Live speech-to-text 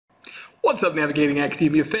What's up, Navigating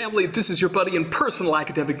Academia family? This is your buddy and personal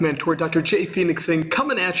academic mentor, Dr. J. Phoenix Singh,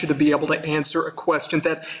 coming at you to be able to answer a question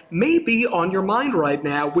that may be on your mind right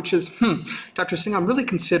now, which is, Dr. Singh, I'm really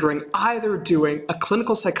considering either doing a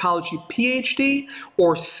clinical psychology PhD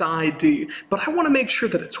or PsyD, but I want to make sure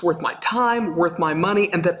that it's worth my time, worth my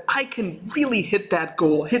money, and that I can really hit that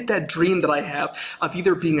goal, hit that dream that I have of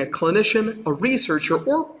either being a clinician, a researcher,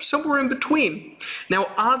 or somewhere in between.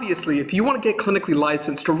 Now, obviously, if you want to get clinically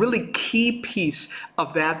licensed, a really key piece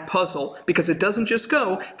of that puzzle, because it doesn't just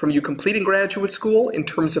go from you completing graduate school in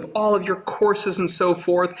terms of all of your courses and so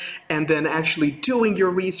forth, and then actually doing your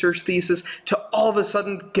research thesis to all of a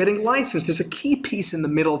sudden getting licensed. There's a key piece in the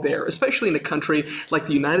middle there, especially in a country like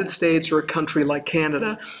the United States or a country like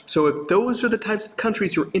Canada. So if those are the types of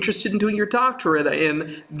countries you're interested in doing your doctorate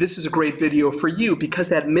in, this is a great video for you, because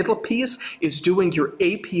that middle piece is doing your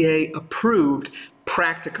APA approved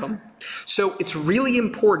practicum. So it's really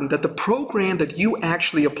important that the program that you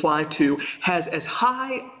actually apply to has as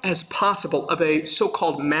high as possible of a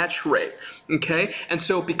so-called match rate, okay? And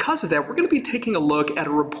so because of that, we're going to be taking a look at a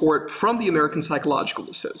report from the American Psychological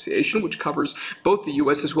Association, which covers both the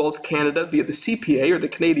US as well as Canada via the CPA, or the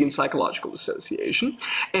Canadian Psychological Association.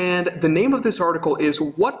 And the name of this article is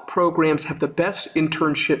 "What Programs Have the Best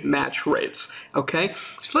Internship Match Rates?" Okay?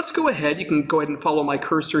 So let's go ahead. You can go ahead and follow my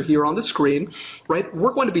cursor here on the screen, right?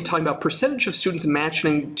 We're going to be talking about percentage of students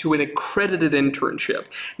matching to an accredited internship.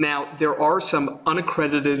 Now, there are some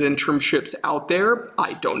unaccredited internships out there.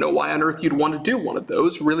 I don't know why on earth you'd want to do one of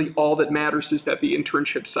those. Really, all that matters is that the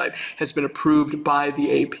internship site has been approved by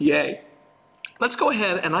the APA. Let's go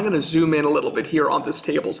ahead, and I'm going to zoom in a little bit here on this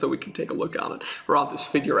table so we can take a look on it, or on this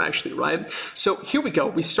figure actually, right? So here we go.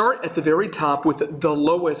 We start at the very top with the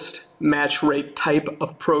lowest match rate type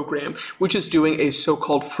of program, which is doing a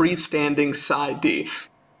so-called freestanding PsyD.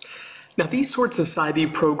 Now, these sorts of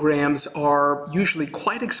PsyD programs are usually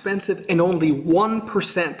quite expensive, and only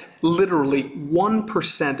 1%, literally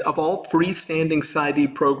 1% of all freestanding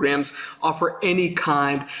PsyD programs offer any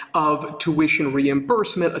kind of tuition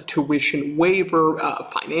reimbursement, a tuition waiver,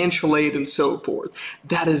 financial aid, and so forth.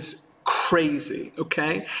 That is crazy,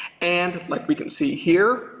 okay? And like we can see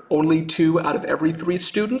here, only 2 out of every 3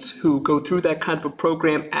 students who go through that kind of a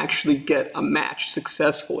program actually get a match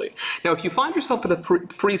successfully. Now, if you find yourself in a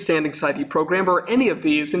freestanding PsyD program or any of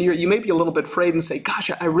these, and you may be a little bit afraid and say,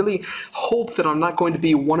 gosh, I really hope that I'm not going to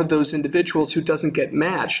be one of those individuals who doesn't get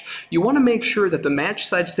matched, you want to make sure that the match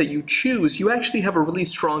sites that you choose, you actually have a really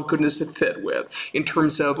strong goodness of fit with, in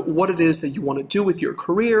terms of what it is that you want to do with your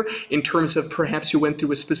career, in terms of perhaps you went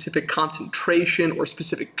through a specific concentration or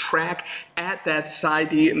specific track at that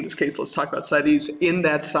PsyD. In this case, let's talk about PsyDs in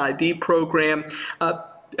that PsyD program.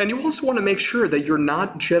 And you also want to make sure that you're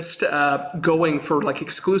not just going for like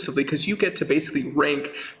exclusively, because you get to basically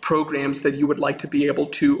rank programs that you would like to be able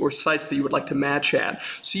to, or sites that you would like to match at.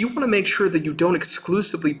 So you want to make sure that you don't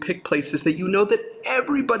exclusively pick places that you know that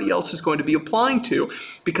everybody else is going to be applying to,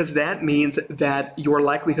 because that means that your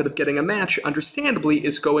likelihood of getting a match, understandably,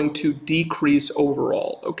 is going to decrease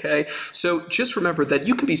overall, okay? So just remember that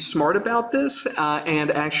you can be smart about this and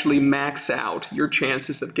actually max out your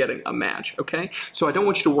chances of getting a match, okay? So I don't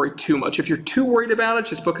want you to worry too much. If you're too worried about it,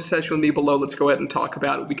 just book a session with me below. Let's go ahead and talk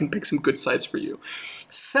about it. We can pick some good sites for you.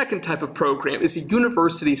 Second type of program is a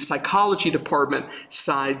university psychology department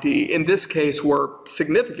PsyD. In this case, we're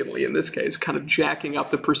significantly, in this case, kind of jacking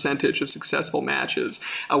up the percentage of successful matches,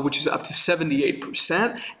 which is up to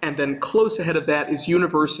 78%. And then close ahead of that is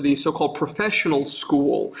university, so-called professional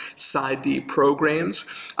school PsyD programs.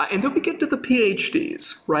 And then we get to the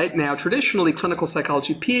PhDs, right? Now, traditionally, clinical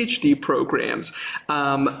psychology PhD programs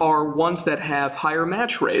are ones that have higher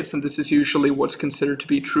match rates, and this is usually what's considered to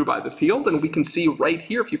be true by the field. And we can see right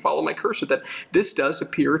here, if you follow my cursor, that this does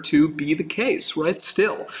appear to be the case, right,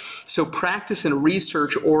 still. So practice and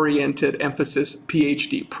research-oriented emphasis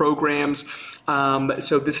PhD programs.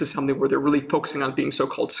 So this is something where they're really focusing on being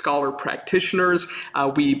so-called scholar practitioners.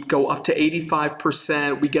 We go up to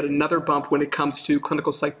 85%. We get another bump when it comes to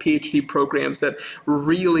clinical psych PhD programs that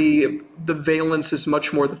really, the valence is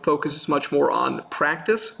much more, the focus is much more on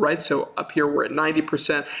practice, right? So up here we're at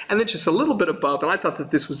 90%, and then just a little bit above, and I thought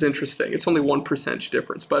that this was interesting. It's only 1%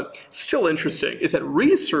 difference, but still interesting, is that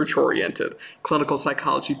research-oriented clinical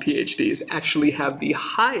psychology PhDs actually have the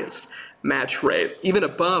highest match rate, even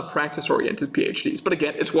above practice-oriented PhDs. But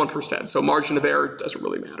again, it's 1%, so margin of error doesn't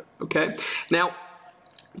really matter, okay? Now,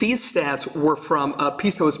 These stats were from a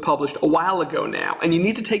piece that was published a while ago now, and you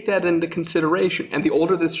need to take that into consideration. And the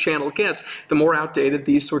older this channel gets, the more outdated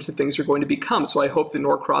these sorts of things are going to become. So I hope the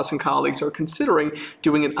Norcross and colleagues are considering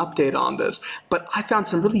doing an update on this. But I found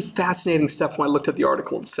some really fascinating stuff when I looked at the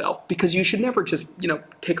article itself, because you should never just,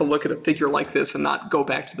 take a look at a figure like this and not go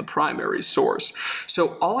back to the primary source.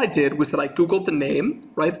 So all I did was that I Googled the name,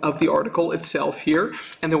 right, of the article itself here.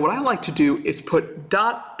 And then what I like to do is put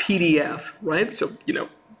 .pdf, right? So,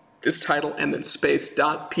 this title and then space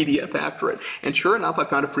 .pdf after it. And sure enough, I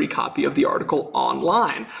found a free copy of the article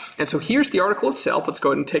online. And so here's the article itself. Let's go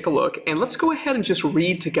ahead and take a look. And let's go ahead and just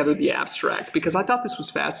read together the abstract, because I thought this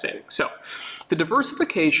was fascinating. So, the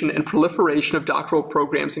diversification and proliferation of doctoral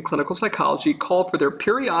programs in clinical psychology call for their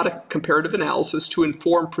periodic comparative analysis to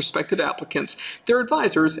inform prospective applicants, their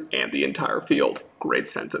advisors, and the entire field. Great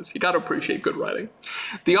sentence. You got to appreciate good writing.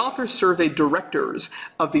 The authors surveyed directors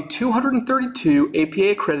of the 232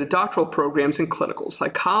 APA-accredited doctoral programs in clinical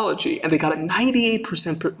psychology, and they got a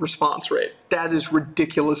 98% response rate. That is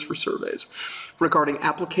ridiculous for surveys. Regarding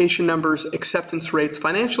application numbers, acceptance rates,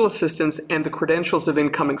 financial assistance, and the credentials of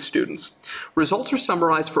incoming students. Results are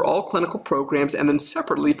summarized for all clinical programs and then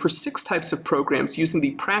separately for 6 types of programs using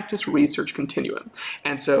the practice research continuum.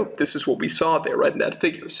 And so this is what we saw there, right in that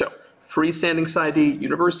figure. So, freestanding PsyD,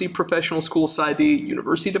 university professional school PsyD,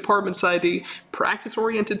 university department PsyD,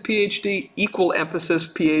 practice-oriented PhD, equal emphasis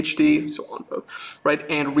PhD, so on both, right,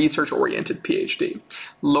 and research-oriented PhD.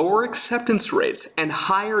 Lower acceptance rates and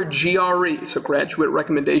higher GRE, so graduate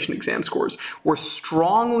recommendation exam scores, were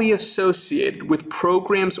strongly associated with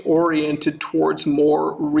programs oriented towards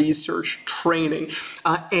more research training.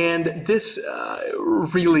 And this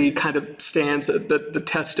really kind of stands the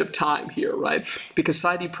test of time here, right? Because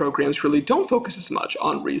PsyD programs really don't focus as much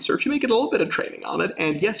on research. You may get a little bit of training on it,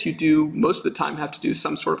 and yes, you do most of the time have to do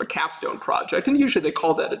some sort of a capstone project, and usually they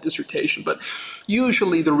call that a dissertation, but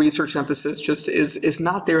usually the research emphasis just is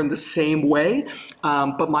not there in the same way.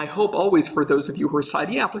 But my hope always for those of you who are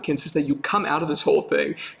PsyD applicants is that you come out of this whole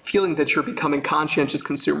thing feeling that you're becoming conscientious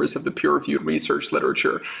consumers of the peer-reviewed research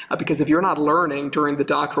literature, because if you're not learning during the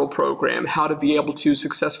doctoral program how to be able to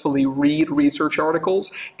successfully read research articles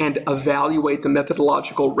and evaluate the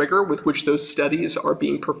methodological rigor with which those studies are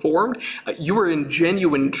being performed, you are in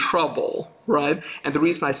genuine trouble, right? And the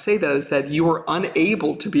reason I say that is that you are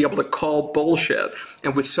unable to be able to call bullshit.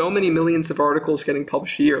 And with so many millions of articles getting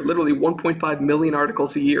published a year, literally 1.5 million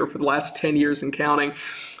articles a year for the last 10 years and counting,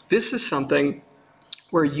 this is something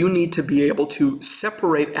where you need to be able to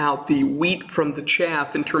separate out the wheat from the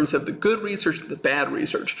chaff in terms of the good research and the bad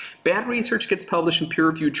research. Bad research gets published in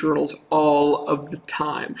peer-reviewed journals all of the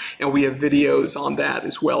time, and we have videos on that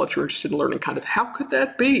as well if you're interested in learning kind of how could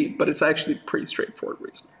that be, but it's actually a pretty straightforward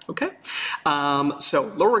reason. Okay,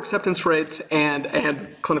 so lower acceptance rates and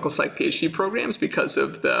clinical psych PhD programs because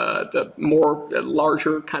of the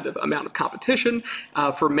larger kind of amount of competition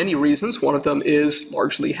for many reasons. One of them is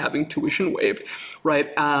largely having tuition waived,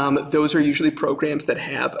 right? Those are usually programs that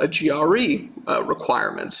have a GRE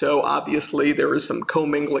requirement. So obviously there is some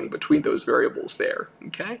commingling between those variables there,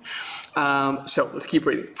 okay? So let's keep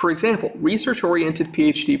reading. For example, research-oriented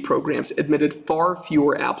PhD programs admitted far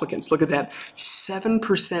fewer applicants. Look at that,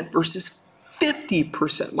 7% versus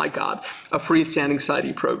 50%, my God, of freestanding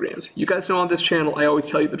PsyD programs. You guys know on this channel, I always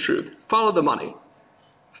tell you the truth. Follow the money.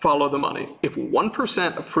 Follow the money. If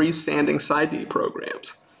 1% of freestanding PsyD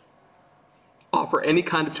programs offer any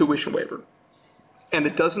kind of tuition waiver, and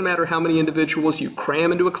it doesn't matter how many individuals you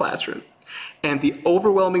cram into a classroom, and the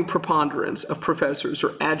overwhelming preponderance of professors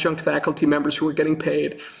or adjunct faculty members who are getting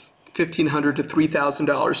paid $1,500 to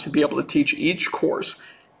 $3,000 to be able to teach each course,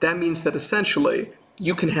 that means that essentially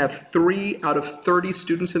you can have 3 out of 30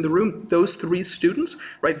 students in the room. Those 3 students,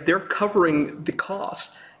 right, they're covering the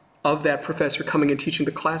cost of that professor coming and teaching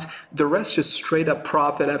the class. The rest is straight up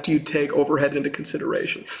profit after you take overhead into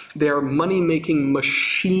consideration. They are money-making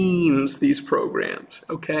machines, these programs,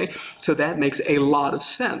 okay? So that makes a lot of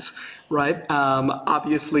sense, right?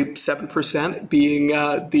 Obviously, 7% being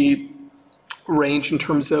the range in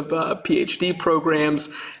terms of PhD programs.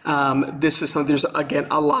 This is something, there's again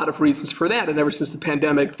a lot of reasons for that, and ever since the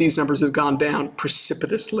pandemic these numbers have gone down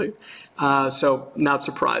precipitously, so not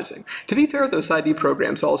surprising. To be fair, those PsyD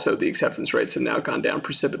programs also, the acceptance rates have now gone down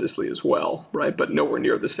precipitously as well, right, but nowhere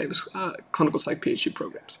near the same as clinical psych PhD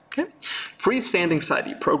programs. Okay, freestanding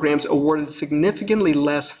PsyD programs awarded significantly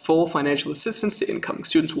less full financial assistance to incoming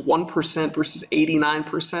students, 1% versus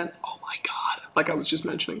 89%. Oh my God, like I was just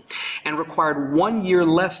mentioning, and required 1 year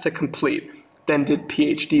less to complete than did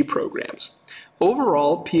PhD programs.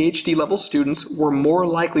 Overall, PhD level students were more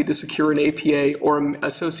likely to secure an APA or an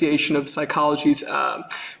Association of Psychology's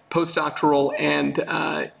postdoctoral and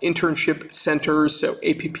internship centers, so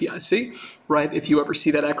APPIC, right? If you ever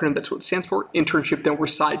see that acronym, that's what it stands for, internship, then we're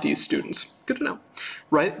PsyDs students. Good to know,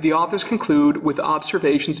 right? The authors conclude with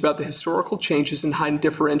observations about the historical changes in heightened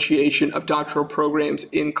differentiation of doctoral programs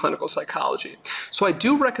in clinical psychology. So I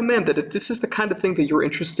do recommend that if this is the kind of thing that you're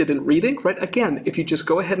interested in reading, right? Again, if you just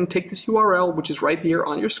go ahead and take this URL, which is right here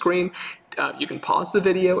on your screen, you can pause the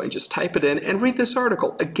video and just type it in and read this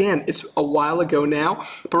article. Again, it's a while ago now,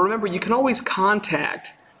 but remember, you can always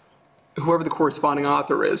contact whoever the corresponding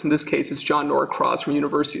author is. In this case, it's John Norcross from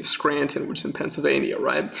University of Scranton, which is in Pennsylvania,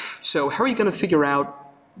 right? So how are you going to figure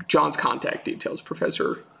out John's contact details,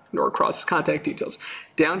 Professor Norcross's contact details?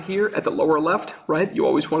 Down here at the lower left, right, you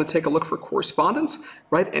always want to take a look for correspondence,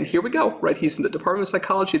 right? And here we go, right? He's in the Department of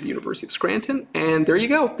Psychology at the University of Scranton, and there you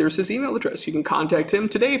go. There's his email address. You can contact him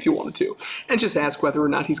today if you wanted to, and just ask whether or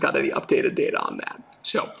not he's got any updated data on that.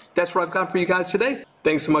 So that's what I've got for you guys today.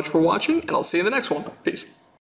 Thanks so much for watching, and I'll see you in the next one. Peace.